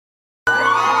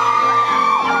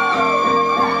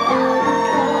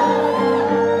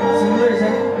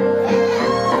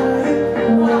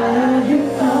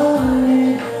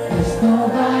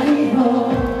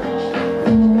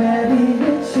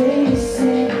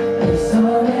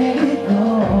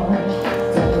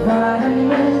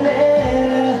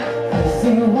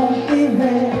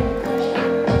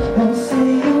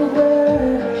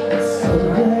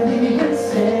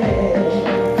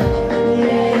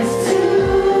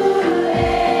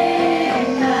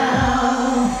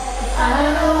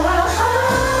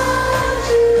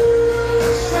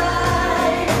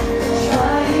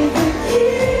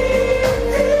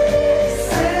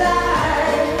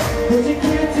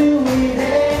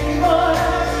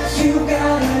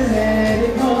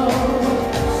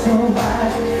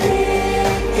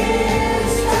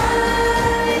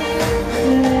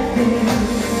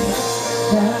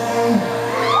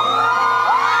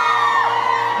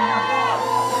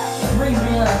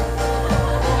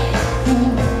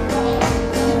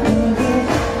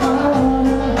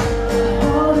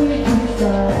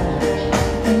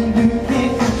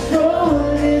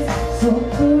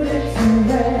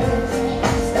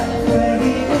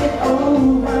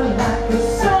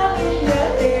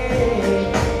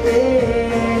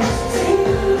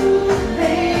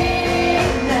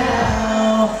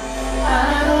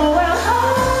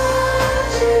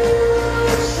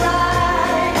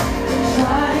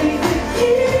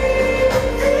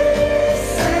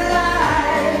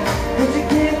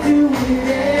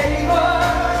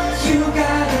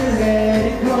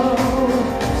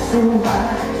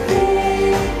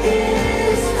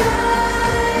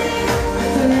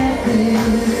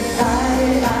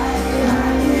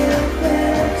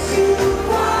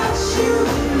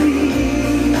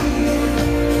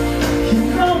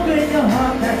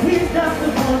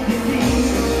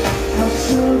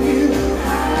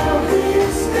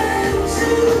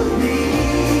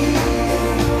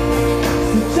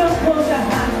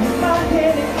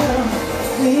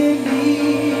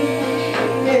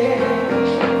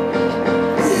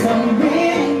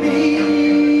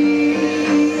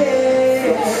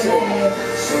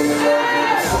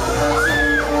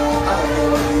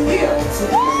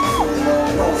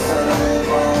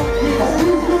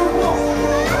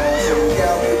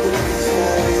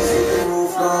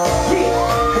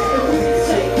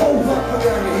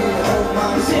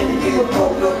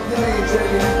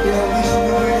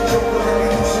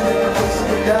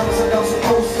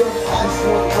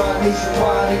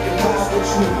Nationwide, they can boss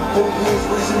with you. Both ways,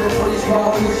 listening for these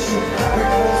wrong with you. Big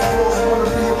boss flows, wanna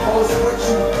be a boss with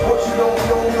you. What you don't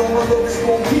know, my love is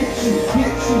gon' get you,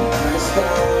 get you. Nice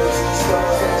stars,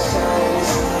 stars that shine,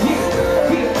 it's you.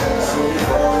 Yeah. So we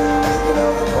fall, looking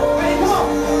out the ball, it's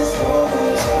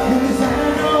walls. Cause I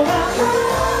know I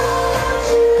want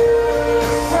you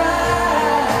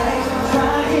right,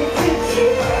 trying to keep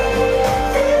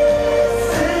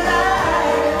this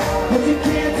alive, but you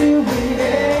can't do it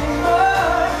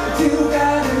anymore. You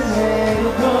gotta let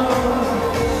it go.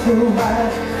 So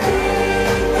I